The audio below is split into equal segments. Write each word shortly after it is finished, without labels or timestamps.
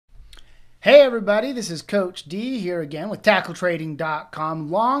Hey everybody, this is Coach D here again with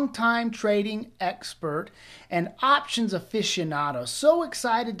TackleTrading.com, longtime trading expert and options aficionado. So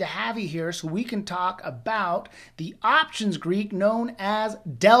excited to have you here so we can talk about the options Greek known as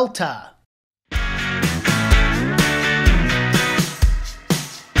delta.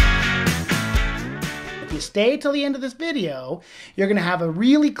 If you stay till the end of this video, you're going to have a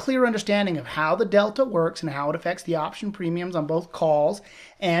really clear understanding of how the delta works and how it affects the option premiums on both calls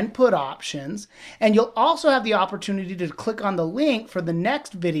and put options. And you'll also have the opportunity to click on the link for the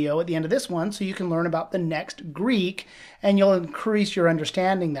next video at the end of this one so you can learn about the next Greek and you'll increase your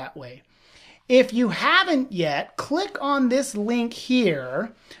understanding that way. If you haven't yet, click on this link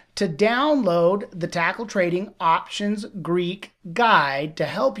here to download the Tackle Trading Options Greek Guide to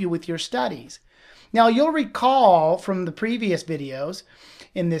help you with your studies. Now, you'll recall from the previous videos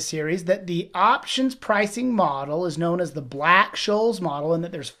in this series that the options pricing model is known as the Black-Scholes model and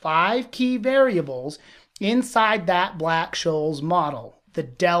that there's 5 key variables inside that Black-Scholes model. The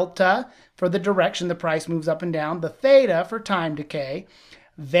delta for the direction the price moves up and down, the theta for time decay,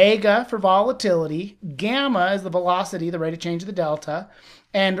 vega for volatility, gamma is the velocity, the rate of change of the delta,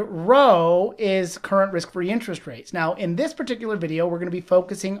 and rho is current risk-free interest rates. Now, in this particular video, we're going to be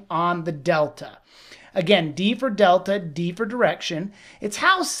focusing on the delta. Again, D for delta, D for direction. It's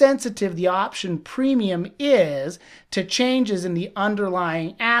how sensitive the option premium is to changes in the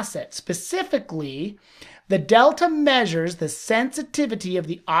underlying asset. Specifically, the delta measures the sensitivity of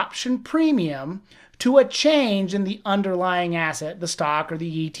the option premium to a change in the underlying asset, the stock or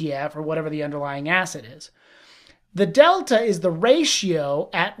the ETF or whatever the underlying asset is. The delta is the ratio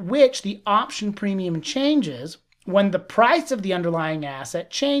at which the option premium changes when the price of the underlying asset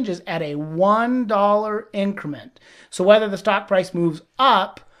changes at a $1 increment. So whether the stock price moves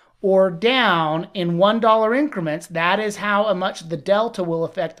up or down in $1 increments, that is how much the delta will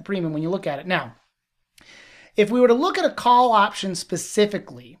affect the premium when you look at it. Now, if we were to look at a call option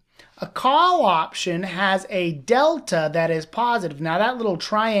specifically, a call option has a delta that is positive. Now, that little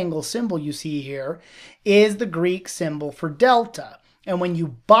triangle symbol you see here is the Greek symbol for delta. And when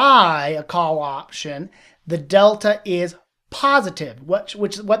you buy a call option, the delta is positive,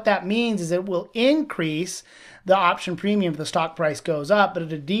 what that means is it will increase the option premium if the stock price goes up, but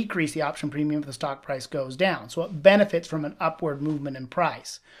it'll decrease the option premium if the stock price goes down. So it benefits from an upward movement in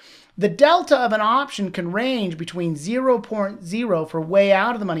price. The delta of an option can range between 0.0 for way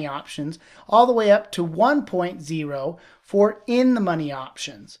out of the money options all the way up to 1.0 for in the money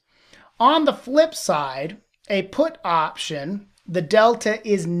options. On the flip side, a put option, the delta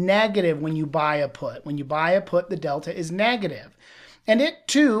is negative when you buy a put. When you buy a put, the delta is negative. And it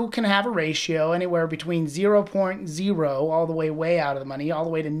too can have a ratio anywhere between 0.0 all the way out of the money, all the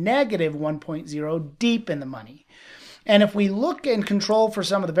way to negative 1.0 deep in the money. And if we look and control for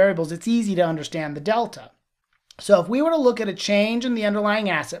some of the variables, it's easy to understand the delta. So if we were to look at a change in the underlying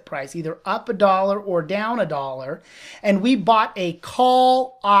asset price, either up $1 or down $1, and we bought a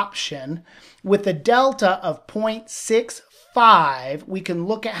call option with a delta of 0.65, we can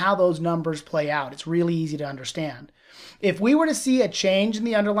look at how those numbers play out. It's really easy to understand. If we were to see a change in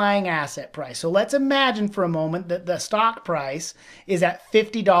the underlying asset price, so let's imagine for a moment that the stock price is at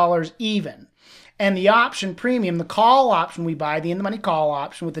 $50 even, and the option premium, the call option we buy, the in-the-money call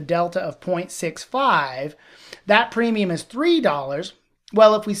option with a delta of 0.65, that premium is $3.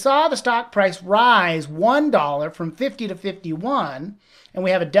 Well, if we saw the stock price rise $1 from 50 to 51, and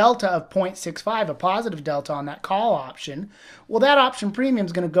we have a delta of 0.65, a positive delta on that call option, well, that option premium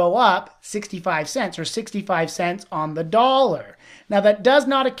is going to go up 65 cents or 65 cents on the dollar. Now, that does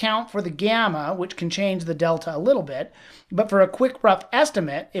not account for the gamma, which can change the delta a little bit, but for a quick rough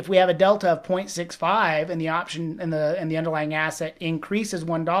estimate, if we have a delta of 0.65 and the option and the underlying asset increases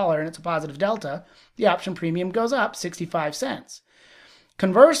 $1 and it's a positive delta, the option premium goes up 65 cents.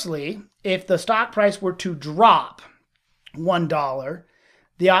 Conversely, if the stock price were to drop $1,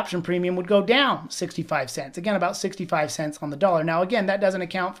 the option premium would go down 65 cents. Again, about 65 cents on the dollar. Now, again, that doesn't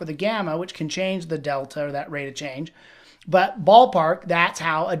account for the gamma, which can change the delta or that rate of change. But ballpark, that's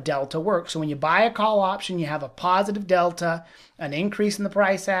how a delta works. So when you buy a call option, you have a positive delta, an increase in the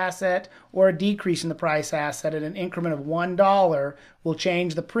price asset, or a decrease in the price asset at an increment of $1 will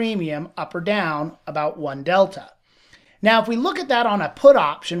change the premium up or down about 1 delta. Now, if we look at that on a put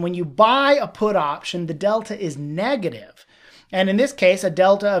option, when you buy a put option, the delta is negative. And in this case, a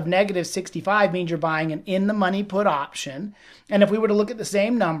delta of negative 65 means you're buying an in-the-money put option. And if we were to look at the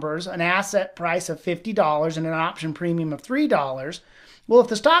same numbers, an asset price of $50 and an option premium of $3, well, if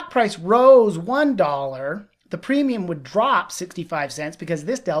the stock price rose $1, the premium would drop 65 cents because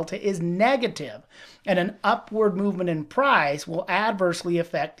this delta is negative, and an upward movement in price will adversely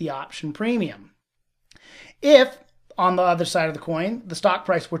affect the option premium. If, on the other side of the coin, the stock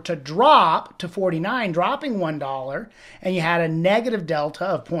price were to drop to 49, dropping $1, and you had a negative delta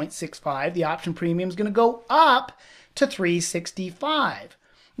of 0.65, the option premium is going to go up to 365.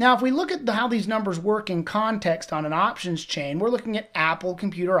 Now, if we look at how these numbers work in context on an options chain, we're looking at Apple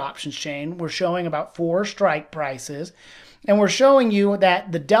Computer Options Chain. We're showing about 4 strike prices, and we're showing you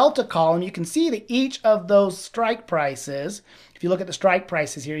that the delta column, you can see that each of those strike prices, if you look at the strike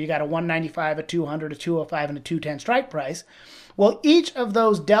prices here, you got a 195, a 200, a 205, and a 210 strike price. Well, each of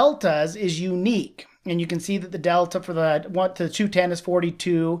those deltas is unique. And you can see that the delta for the 210 is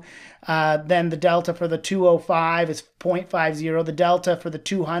 42. Then the delta for the 205 is 0.50. The delta for the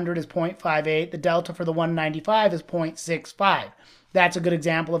 200 is 0.58. The delta for the 195 is 0.65. That's a good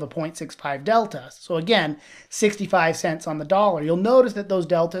example of a 0.65 delta. So again, 65 cents on the dollar. You'll notice that those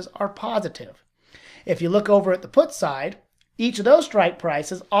deltas are positive. If you look over at the put side, each of those strike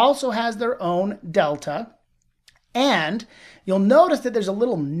prices also has their own delta. And you'll notice that there's a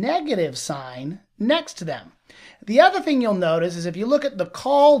little negative sign next to them. The other thing you'll notice is if you look at the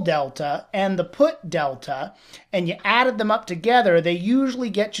call delta and the put delta and you added them up together, they usually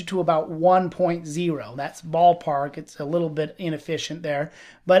get you to about 1.0. That's ballpark. It's a little bit inefficient there,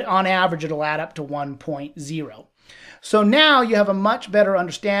 but on average it'll add up to 1.0. So now you have a much better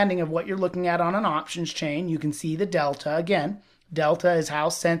understanding of what you're looking at on an options chain. You can see the delta. Again, delta is how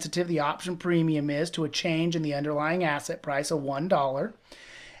sensitive the option premium is to a change in the underlying asset price of $1.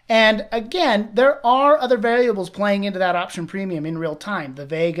 And again, there are other variables playing into that option premium in real time. The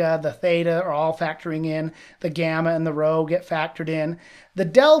vega, the theta are all factoring in. The gamma and the rho get factored in. The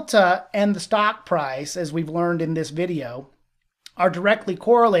delta and the stock price, as we've learned in this video, are directly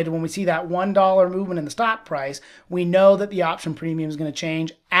correlated. When we see that $1 movement in the stock price, we know that the option premium is going to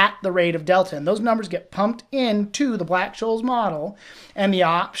change at the rate of delta. And those numbers get pumped into the Black-Scholes model, and the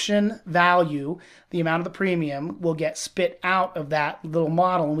option value, the amount of the premium, will get spit out of that little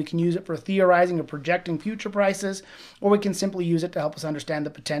model. And we can use it for theorizing or projecting future prices, or we can simply use it to help us understand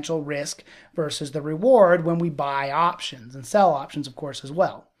the potential risk versus the reward when we buy options and sell options, of course, as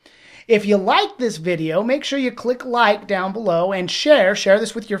well. If you like this video, make sure you click like down below and share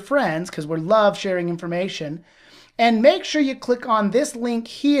this with your friends, because we love sharing information. And make sure you click on this link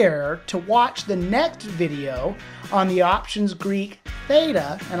here to watch the next video on the options Greek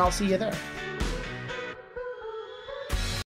theta, and I'll see you there.